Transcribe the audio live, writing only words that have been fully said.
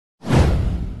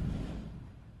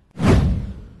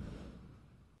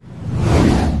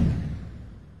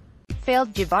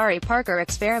failed Jabari Parker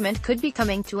experiment could be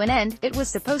coming to an end. It was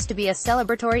supposed to be a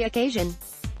celebratory occasion.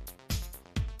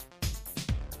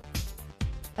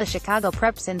 A Chicago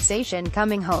prep sensation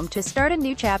coming home to start a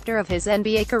new chapter of his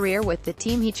NBA career with the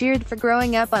team he cheered for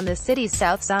growing up on the city's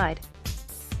south side.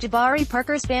 Jabari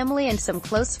Parker's family and some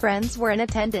close friends were in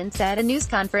attendance at a news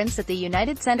conference at the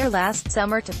United Center last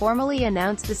summer to formally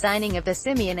announce the signing of the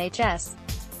Simeon H.S.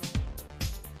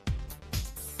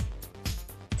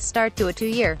 start to a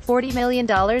 2-year, $40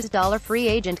 million free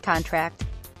agent contract.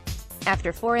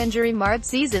 After 4 injury-marred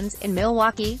seasons in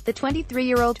Milwaukee, the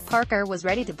 23-year-old Parker was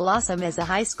ready to blossom as a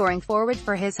high-scoring forward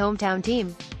for his hometown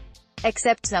team.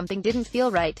 Except something didn't feel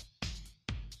right.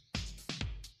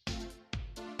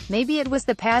 Maybe it was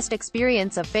the past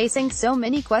experience of facing so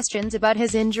many questions about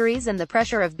his injuries and the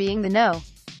pressure of being the No.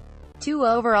 2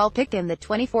 overall pick in the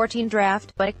 2014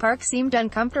 draft, but Park seemed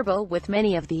uncomfortable with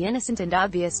many of the innocent and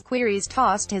obvious queries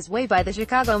tossed his way by the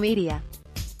Chicago media.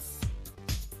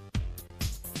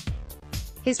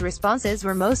 His responses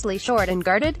were mostly short and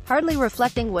guarded, hardly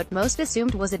reflecting what most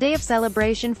assumed was a day of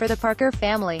celebration for the Parker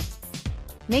family.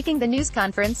 Making the news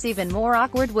conference even more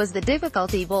awkward was the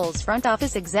difficulty Bulls front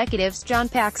office executives John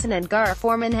Paxson and Gar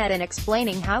Forman had in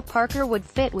explaining how Parker would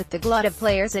fit with the glut of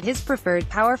players at his preferred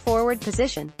power forward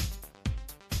position.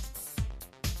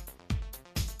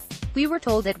 We were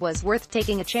told it was worth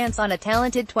taking a chance on a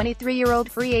talented 23-year-old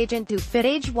free agent who fit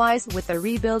age-wise with a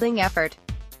rebuilding effort.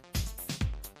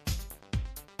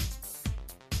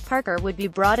 Parker would be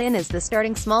brought in as the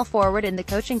starting small forward and the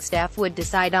coaching staff would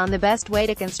decide on the best way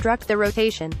to construct the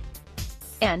rotation.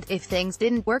 And, if things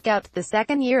didn't work out, the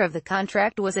second year of the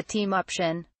contract was a team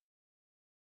option.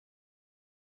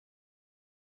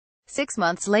 6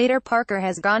 months later, Parker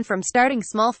has gone from starting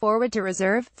small forward to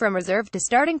reserve, from reserve to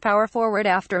starting power forward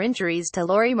after injuries to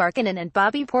Lauri Markkanen and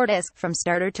Bobby Portis, from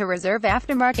starter to reserve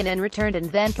after Markkanen returned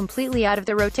and then completely out of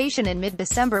the rotation in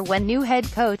mid-December when new head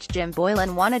coach Jim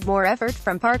Boylen wanted more effort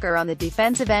from Parker on the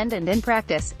defensive end and in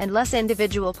practice, and less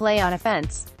individual play on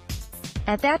offense.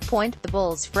 At that point, the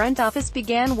Bulls front office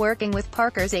began working with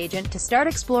Parker's agent to start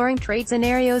exploring trade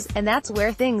scenarios, and that's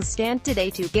where things stand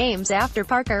today, 2 games after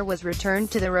Parker was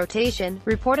returned to the rotation,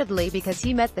 reportedly because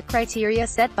he met the criteria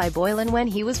set by Boylen when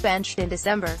he was benched in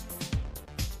December.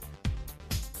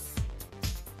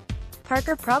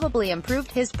 Parker probably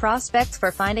improved his prospects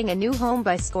for finding a new home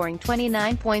by scoring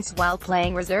 29 points while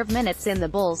playing reserve minutes in the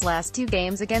Bulls' last 2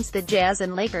 games against the Jazz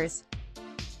and Lakers.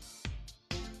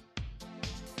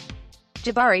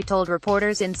 Jabari told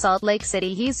reporters in Salt Lake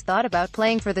City he's thought about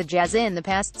playing for the Jazz in the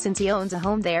past since he owns a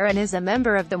home there and is a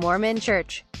member of the Mormon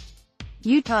Church.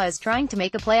 Utah is trying to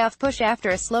make a playoff push after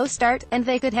a slow start, and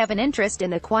they could have an interest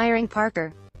in acquiring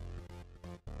Parker.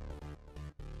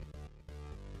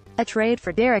 A trade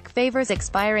for Derek Favors'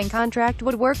 expiring contract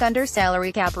would work under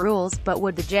salary cap rules, but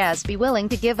would the Jazz be willing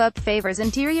to give up Favors'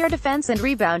 interior defense and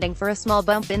rebounding for a small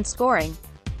bump in scoring?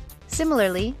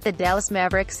 Similarly, the Dallas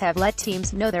Mavericks have let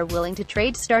teams know they're willing to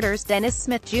trade starters Dennis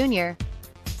Smith Jr.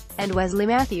 and Wesley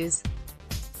Matthews.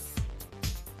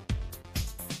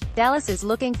 Dallas is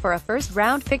looking for a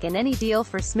first-round pick in any deal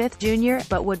for Smith Jr.,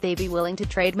 but would they be willing to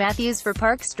trade Matthews for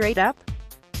Park straight up?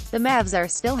 The Mavs are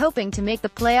still hoping to make the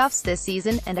playoffs this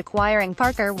season, and acquiring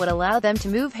Parker would allow them to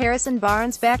move Harrison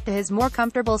Barnes back to his more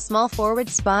comfortable small forward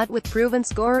spot with proven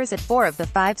scorers at 4 of the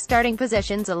 5 starting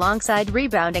positions alongside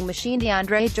rebounding machine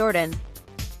DeAndre Jordan.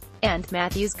 And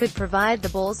Matthews could provide the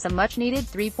Bulls some much-needed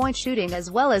 3-point shooting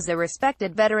as well as a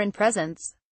respected veteran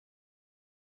presence.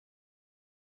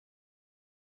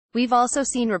 We've also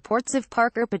seen reports of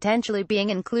Parker potentially being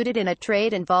included in a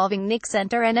trade involving Knicks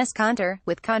center Enes Kanter,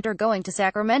 with Kanter going to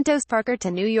Sacramento's Parker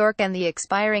to New York and the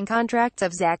expiring contracts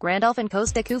of Zach Randolph and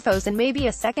Costa Koufos and maybe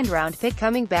a second-round pick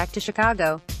coming back to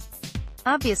Chicago.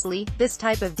 Obviously, this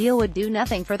type of deal would do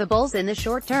nothing for the Bulls in the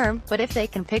short term, but if they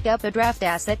can pick up a draft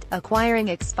asset, acquiring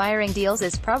expiring deals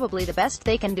is probably the best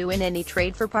they can do in any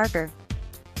trade for Parker.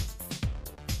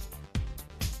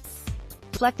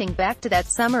 Reflecting back to that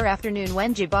summer afternoon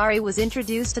when Jabari was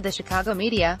introduced to the Chicago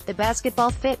media, the basketball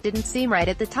fit didn't seem right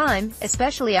at the time,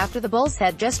 especially after the Bulls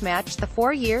had just matched the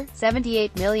 4-year,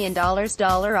 $78 million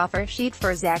offer sheet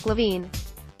for Zach LaVine.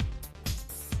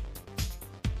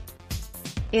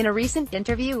 In a recent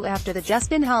interview after the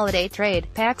Justin Holiday trade,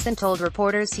 Paxson told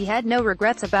reporters he had no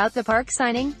regrets about the Park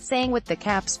signing, saying with the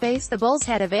cap space the Bulls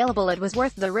had available it was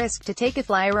worth the risk to take a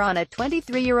flyer on a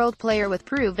 23-year-old player with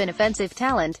proven offensive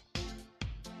talent.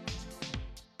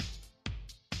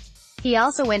 He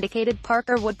also indicated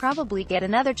Parker would probably get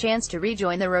another chance to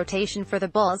rejoin the rotation for the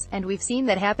Bulls, and we've seen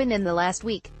that happen in the last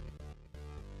week.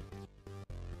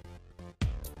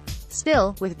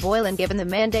 Still, with Boylen given the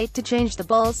mandate to change the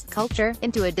Bulls' culture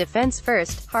into a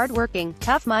defense-first, hard-working,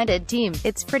 tough-minded team,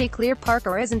 it's pretty clear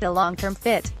Parker isn't a long-term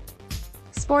fit.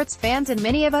 Sports fans and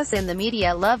many of us in the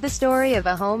media love the story of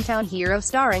a hometown hero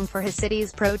starring for his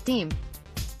city's pro team.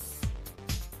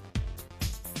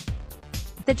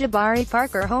 The Jabari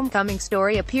Parker homecoming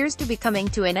story appears to be coming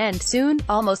to an end soon,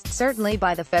 almost certainly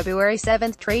by the February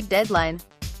 7th trade deadline.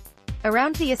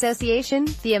 Around the association,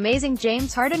 the amazing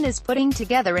James Harden is putting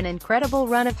together an incredible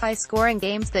run of high-scoring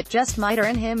games that just might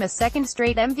earn him a second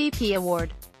straight MVP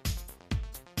award.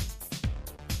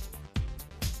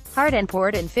 Harden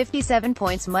poured in 57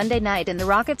 points Monday night in the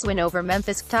Rockets' win over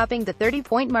Memphis, topping the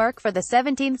 30-point mark for the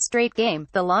 17th straight game,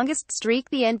 the longest streak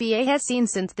the NBA has seen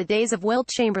since the days of Wilt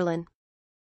Chamberlain.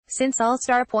 Since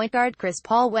All-Star point guard Chris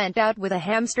Paul went out with a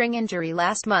hamstring injury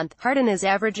last month, Harden is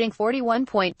averaging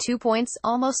 41.2 points,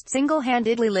 almost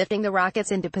single-handedly lifting the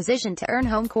Rockets into position to earn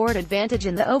home court advantage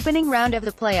in the opening round of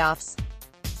the playoffs.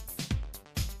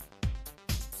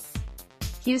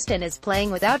 Houston is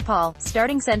playing without Paul,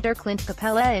 starting center Clint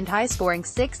Capella and high-scoring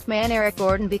sixth man Eric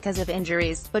Gordon because of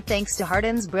injuries, but thanks to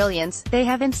Harden's brilliance, they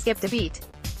haven't skipped a beat.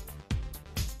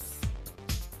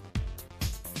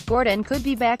 Gordon could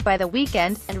be back by the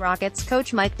weekend, and Rockets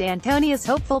coach Mike D'Antoni is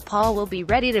hopeful Paul will be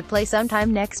ready to play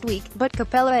sometime next week, but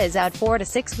Capella is out 4 to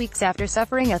 6 weeks after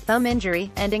suffering a thumb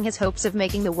injury, ending his hopes of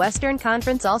making the Western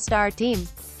Conference All-Star team.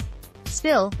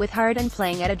 Still, with Harden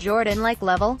playing at a Jordan-like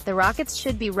level, the Rockets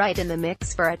should be right in the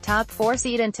mix for a top 4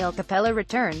 seed until Capella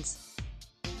returns.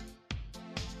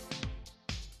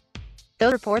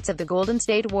 Though reports of the Golden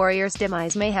State Warriors'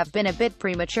 demise may have been a bit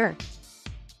premature.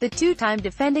 The two-time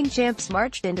defending champs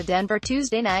marched into Denver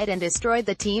Tuesday night and destroyed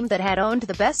the team that had owned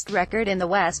the best record in the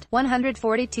West,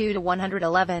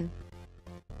 142-111.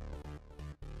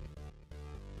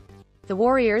 The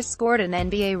Warriors scored an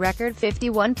NBA record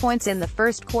 51 points in the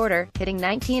first quarter, hitting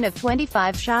 19 of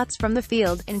 25 shots from the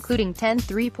field, including 10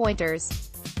 three-pointers.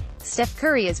 Steph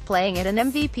Curry is playing at an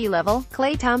MVP level,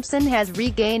 Klay Thompson has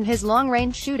regained his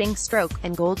long-range shooting stroke,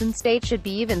 and Golden State should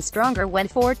be even stronger when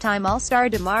four-time All-Star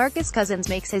DeMarcus Cousins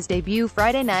makes his debut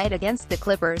Friday night against the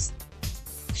Clippers.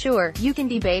 Sure, you can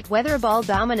debate whether a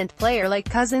ball-dominant player like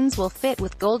Cousins will fit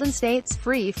with Golden State's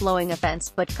free-flowing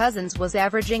offense, but Cousins was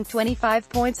averaging 25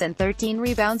 points and 13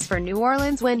 rebounds for New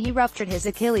Orleans when he ruptured his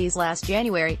Achilles last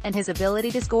January, and his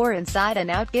ability to score inside and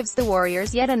out gives the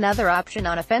Warriors yet another option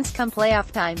on offense come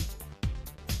playoff time.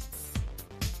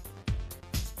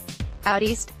 Out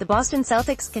east, the Boston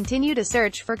Celtics continue to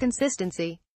search for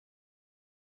consistency.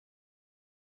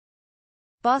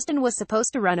 Boston was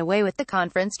supposed to run away with the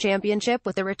conference championship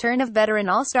with the return of veteran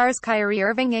All-Stars Kyrie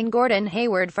Irving and Gordon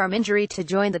Hayward from injury to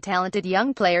join the talented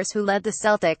young players who led the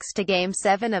Celtics to Game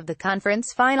 7 of the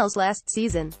conference finals last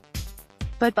season.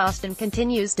 But Boston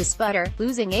continues to sputter,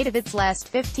 losing 8 of its last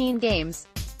 15 games.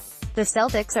 The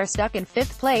Celtics are stuck in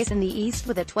 5th place in the East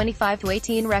with a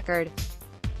 25-18 record.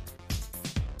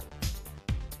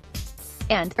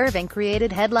 And Irving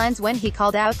created headlines when he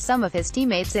called out some of his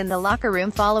teammates in the locker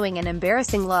room following an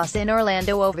embarrassing loss in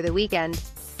Orlando over the weekend.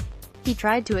 He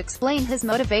tried to explain his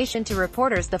motivation to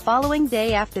reporters the following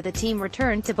day after the team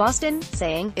returned to Boston,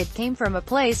 saying, "It came from a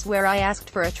place where I asked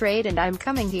for a trade and I'm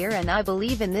coming here and I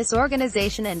believe in this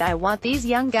organization and I want these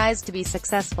young guys to be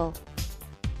successful.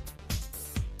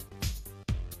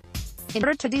 In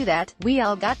order to do that, we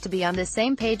all got to be on the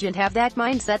same page and have that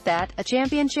mindset that, a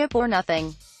championship or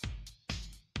nothing.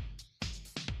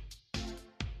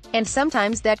 And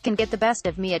sometimes that can get the best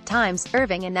of me at times,"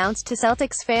 Irving announced to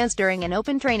Celtics fans during an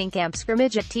open training camp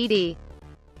scrimmage at TD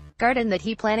Garden that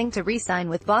he planning to re-sign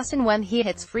with Boston when he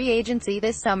hits free agency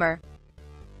this summer.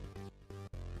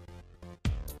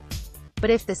 But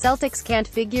if the Celtics can't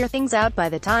figure things out by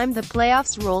the time the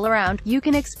playoffs roll around, you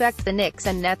can expect the Knicks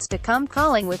and Nets to come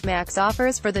calling with max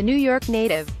offers for the New York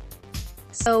native.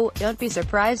 So, don't be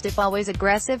surprised if always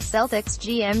aggressive Celtics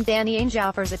GM Danny Ainge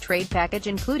offers a trade package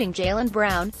including Jaylen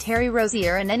Brown, Terry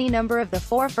Rozier and any number of the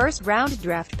 4 first-round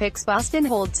draft picks Boston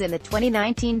holds in the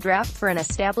 2019 draft for an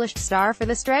established star for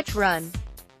the stretch run.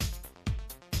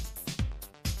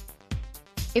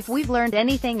 If we've learned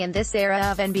anything in this era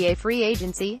of NBA free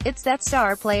agency, it's that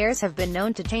star players have been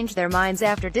known to change their minds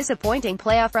after disappointing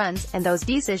playoff runs, and those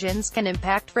decisions can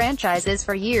impact franchises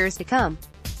for years to come.